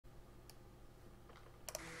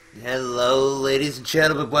Hello, ladies and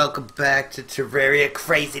gentlemen. Welcome back to Terraria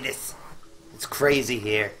craziness. It's crazy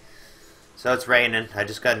here. So it's raining. I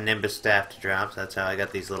just got a Nimbus staff to drop, so that's how I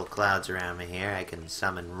got these little clouds around me here. I can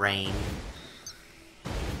summon rain.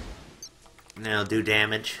 And it'll do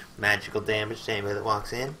damage, magical damage to anybody that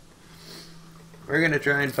walks in. We're going to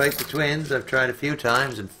try and fight the twins. I've tried a few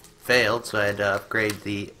times and failed, so I had to upgrade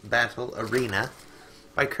the battle arena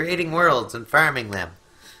by creating worlds and farming them.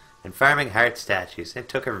 And farming heart statues. It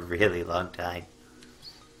took a really long time.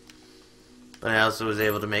 But I also was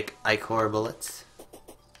able to make ichor bullets.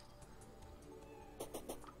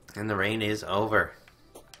 And the rain is over.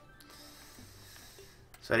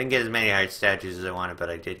 So I didn't get as many heart statues as I wanted,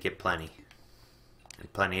 but I did get plenty.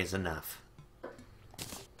 And plenty is enough.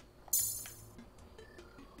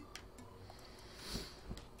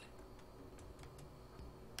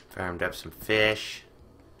 Farmed up some fish.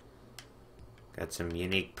 Got some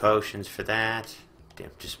unique potions for that.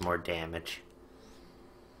 Just more damage.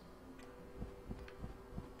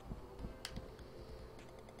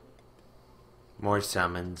 More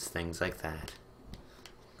summons, things like that.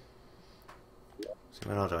 So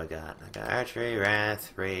what all do I got? I got archery,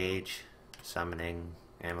 wrath, rage, summoning,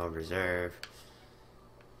 ammo reserve.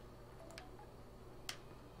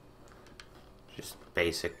 Just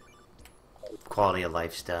basic quality of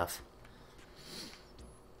life stuff.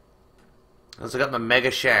 I also got my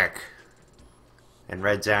Mega Shark and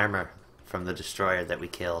Red's armor from the destroyer that we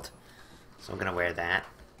killed. So I'm going to wear that.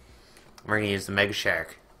 We're going to use the Mega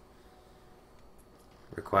Shark.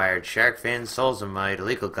 Required shark fins, souls of might,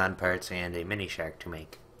 illegal gun parts, and a mini shark to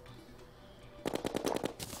make.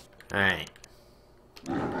 Alright.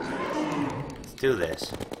 Let's do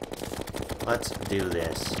this. Let's do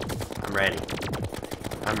this. I'm ready.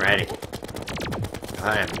 I'm ready.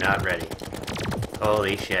 I am not ready.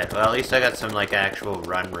 Holy shit. Well, at least I got some, like, actual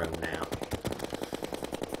run room now.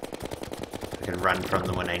 I can run from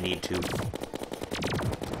them when I need to.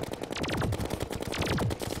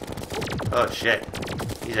 Oh, shit.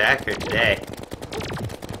 He's accurate today.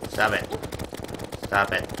 Stop it.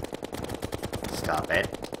 Stop it. Stop it.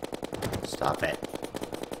 Stop it.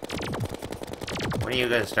 When are you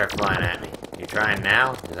gonna start flying at me? You trying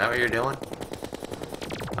now? Is that what you're doing?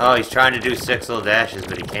 Oh, he's trying to do 6 little dashes,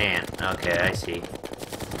 but he can't. Okay, I see.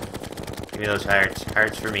 Give me those hearts.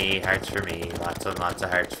 Hearts for me, hearts for me. Lots of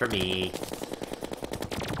hearts for me.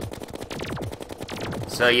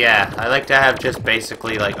 So yeah, I like to have just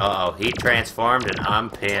basically like, uh-oh, he transformed and I'm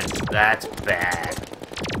pinned. That's bad.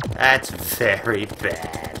 That's very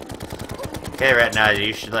bad. Okay, Retinizer,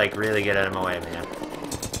 you should like really get out of my way, man.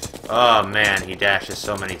 Oh man, he dashes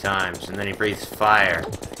so many times, and then he breathes fire.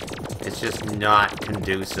 It's just not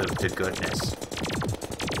conducive to goodness.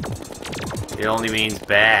 It only means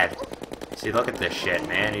bad. See, look at this shit,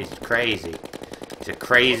 man. He's crazy. He's a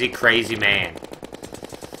crazy, crazy man.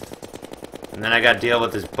 And then I gotta deal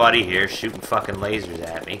with his buddy here shooting fucking lasers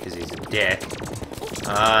at me because he's a dick.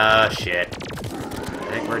 Shit. I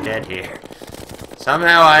think we're dead here.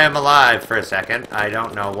 Somehow I am alive for a second. I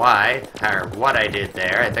don't know why or what I did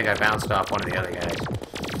there. I think I bounced off one of the other guys.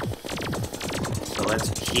 So let's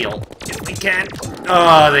heal if we can.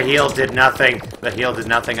 Oh, the heal did nothing. The heal did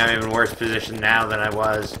nothing. I'm in worse position now than I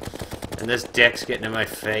was. And this dick's getting in my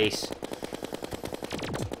face.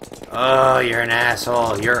 Oh, you're an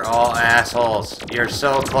asshole. You're all assholes. You're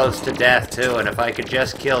so close to death, too. And if I could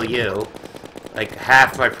just kill you, like,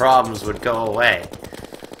 half my problems would go away.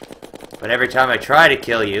 But every time I try to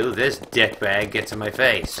kill you, this dickbag gets in my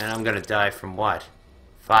face. And I'm gonna die from what?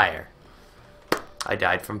 Fire. I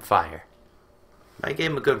died from fire. I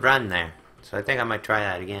gave him a good run there. So I think I might try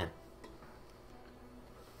that again.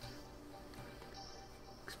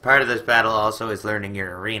 Part of this battle also is learning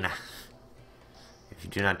your arena. If you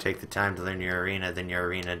do not take the time to learn your arena, then your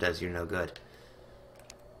arena does you no good.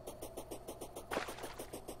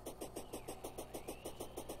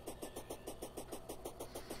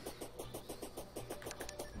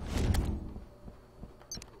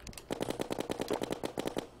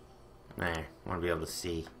 There, I want to be able to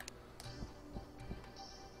see.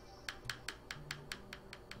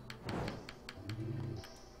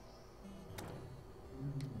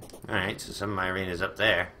 Alright, so some of my arena's up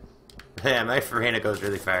there. Yeah, my arena goes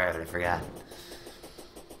really far out, I forgot.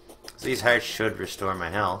 So these hearts should restore my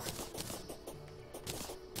health.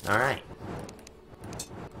 Alright.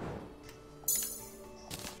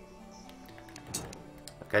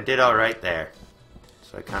 Look, I did alright there.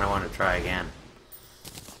 So I kind of want to try again.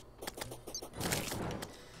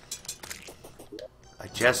 I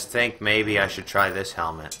just think maybe I should try this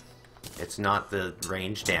helmet. It's not the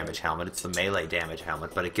range damage helmet, it's the melee damage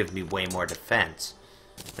helmet, but it gives me way more defense.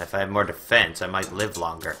 If I have more defense, I might live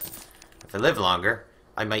longer. If I live longer,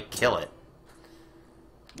 I might kill it.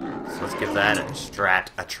 So let's give that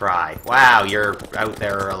a try. Wow, you're out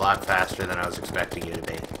there a lot faster than I was expecting you to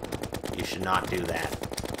be. You should not do that.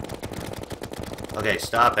 Okay,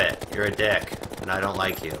 stop it. You're a dick, and I don't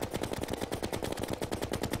like you.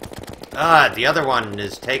 Ah, the other one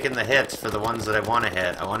is taking the hits for the ones that I want to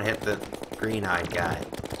hit. I want to hit the green-eyed guy.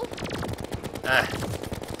 Ah,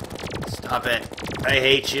 stop it. I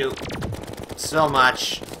hate you. So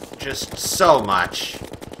much. Just so much.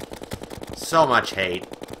 So much hate.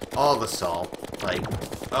 All the salt. Like,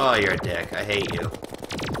 oh, you're a dick. I hate you.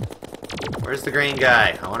 Where's the green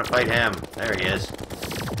guy? I want to fight him. There he is.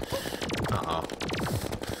 Uh-oh.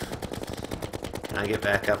 Can I get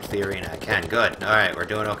back up to the arena? I can. Good. Alright, we're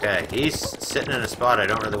doing okay. He's sitting in a spot I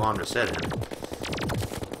don't really want him to sit in.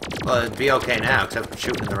 Well, it'd be okay now, except for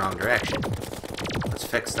shooting in the wrong direction. Let's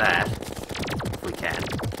fix that. If we can.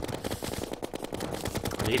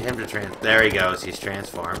 I need him to there he goes. He's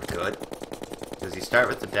transformed. Good. Does he start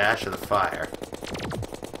with the dash or the fire?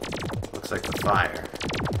 Looks like the fire.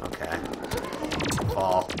 Okay.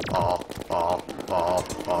 Fall, fall, fall, fall,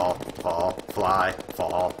 fall, fall, fly,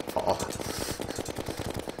 fall, fall.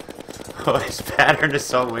 Oh, his pattern is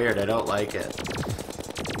so weird. I don't like it.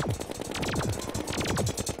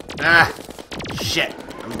 Ah! Shit!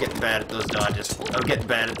 I'm getting bad at those dodges. I'm getting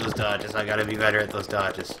bad at those dodges. I gotta be better at those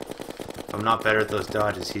dodges. If I'm not better at those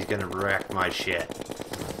dodges, he's gonna wreck my shit.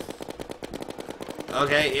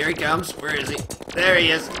 Okay, here he comes. Where is he? There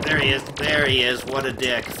he is. There he is. There he is. What a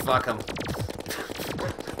dick. Fuck him.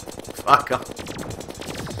 Fuck him.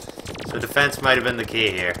 So defense might have been the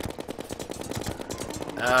key here.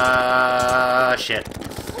 Shit.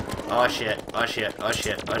 Oh, shit. Oh, shit. Oh,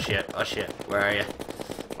 shit. Oh, shit. Oh, shit. Where are you?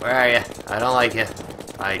 Where are you? I don't like you.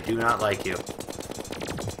 I do not like you.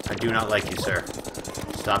 I do not like you, sir.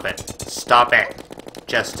 Stop it. Stop it.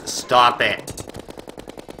 Just stop it.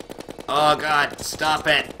 Oh, God. Stop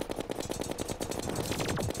it.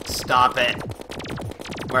 Stop it.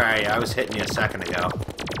 Where are you? I was hitting you a second ago.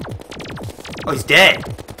 Oh, he's dead.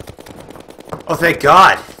 Oh, thank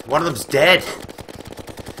God. One of them's dead.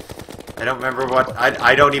 I don't remember what...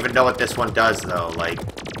 I don't even know what this one does, though. Like,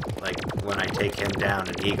 when I take him down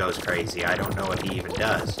and he goes crazy, I don't know what he even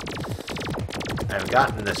does. I haven't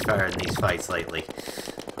gotten this far in these fights lately.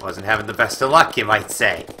 I wasn't having the best of luck, you might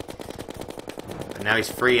say. But now he's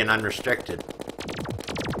free and unrestricted.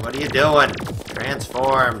 What are you doing?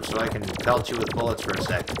 Transform so I can pelt you with bullets for a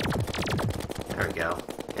second. There we go.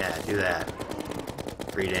 Yeah, do that.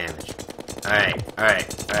 Free damage. Alright,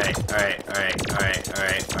 alright, alright, alright, alright, alright,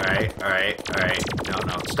 alright, alright, alright, alright. No,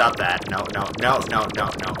 no, stop that. No, no, no, no, no,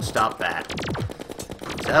 no, stop that.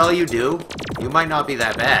 What the hell you do? You might not be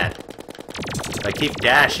that bad. If I keep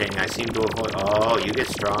dashing, I seem to avoid... Oh, you get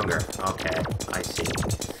stronger. Okay, I see.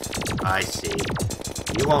 I see.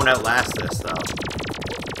 You won't outlast this, though.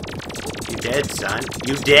 You dead, son.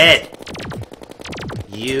 You dead!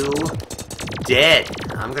 You dead!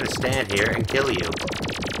 I'm gonna stand here and kill you.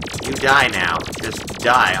 You die now. Just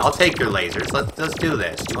die. I'll take your lasers. Let's do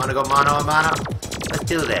this. You want to go mano a mano? Let's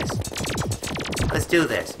do this. Let's do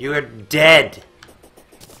this. You are dead.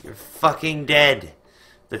 You're fucking dead.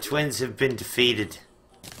 The twins have been defeated.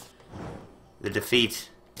 The defeat.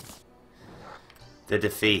 The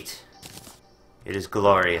defeat. It is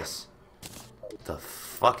glorious. What the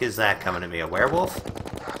fuck is that coming at me? A werewolf?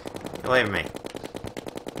 Get away from me.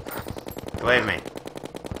 Get away from me.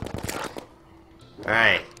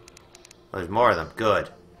 Alright. Well, there's more of them. Good.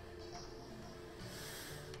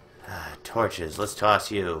 Torches. Let's toss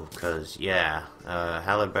you, because, yeah.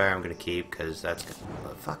 Hallowed Bear I'm going to keep, because that's...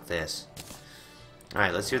 Well, fuck this.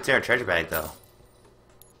 Alright, let's see what's in our treasure bag, though.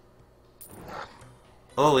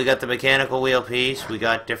 Oh, we got the mechanical wheel piece. We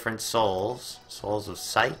got different souls. Souls of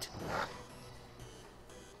sight.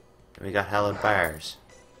 And we got hallowed bars.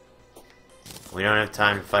 We don't have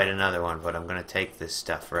time to fight another one, but I'm going to take this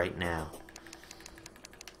stuff right now.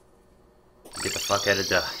 Get the fuck out of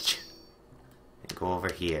Dodge. And go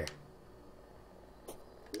over here.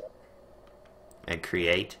 And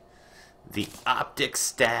create the optic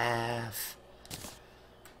staff.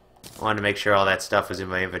 I wanted to make sure all that stuff was in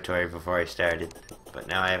my inventory before I started. But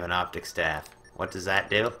now I have an optic staff. What does that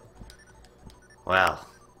do? Well,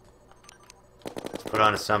 let's put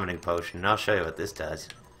on a summoning potion and I'll show you what this does.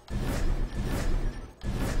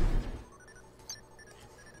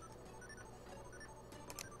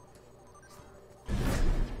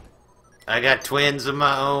 I got twins of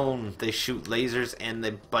my own. They shoot lasers and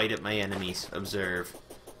they bite at my enemies. Observe.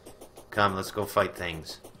 Come, let's go fight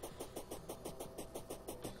things.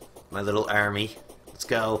 My little army. Let's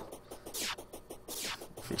go.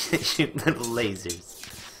 Shoot little lasers.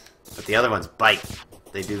 But the other ones bite.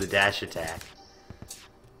 They do the dash attack.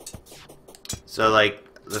 So, like,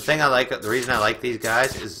 the reason I like these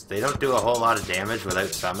guys is they don't do a whole lot of damage without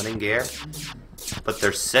summoning gear. But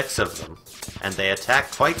there's 6 of them. And they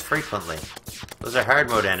attack quite frequently. Those are hard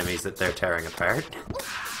mode enemies that they're tearing apart.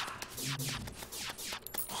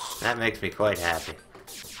 That makes me quite happy.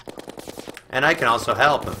 And I can also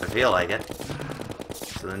help if I feel like it.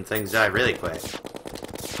 So then things die really quick.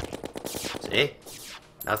 See?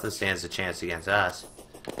 Nothing stands a chance against us.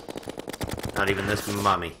 Not even this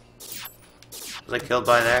mummy. Was I killed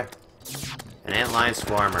by there? An antlion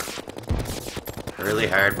swarmer. Really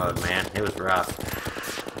hard mode, man. It was rough.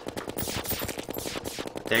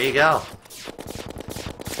 But there you go.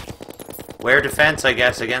 Wear defense, I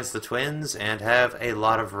guess, against the twins, and have a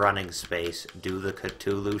lot of running space. Do the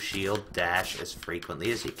Cthulhu shield dash as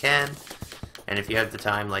frequently as you can. And if you have the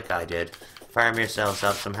time, like I did, farm yourselves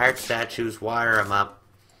up some heart statues, wire them up.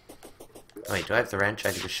 Wait, do I have the wrench?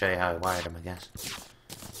 I can just show you how I wired them, I guess.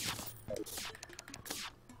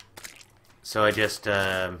 So I just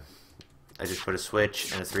put a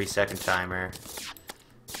switch and a 3-second timer. And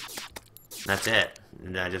that's it.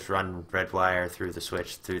 And I just run red wire through the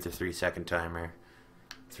switch, through the 3-second timer,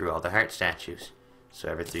 through all the heart statues. So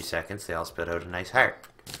every 3 seconds they all spit out a nice heart.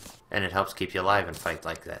 And it helps keep you alive in fight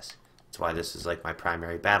like this. That's why this is like my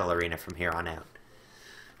primary battle arena from here on out.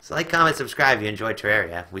 So like, comment, subscribe if you enjoyed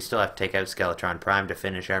Terraria. We still have to take out Skeletron Prime to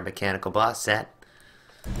finish our mechanical boss set.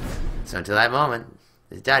 So until that moment,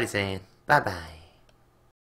 this is Dottie saying bye-bye.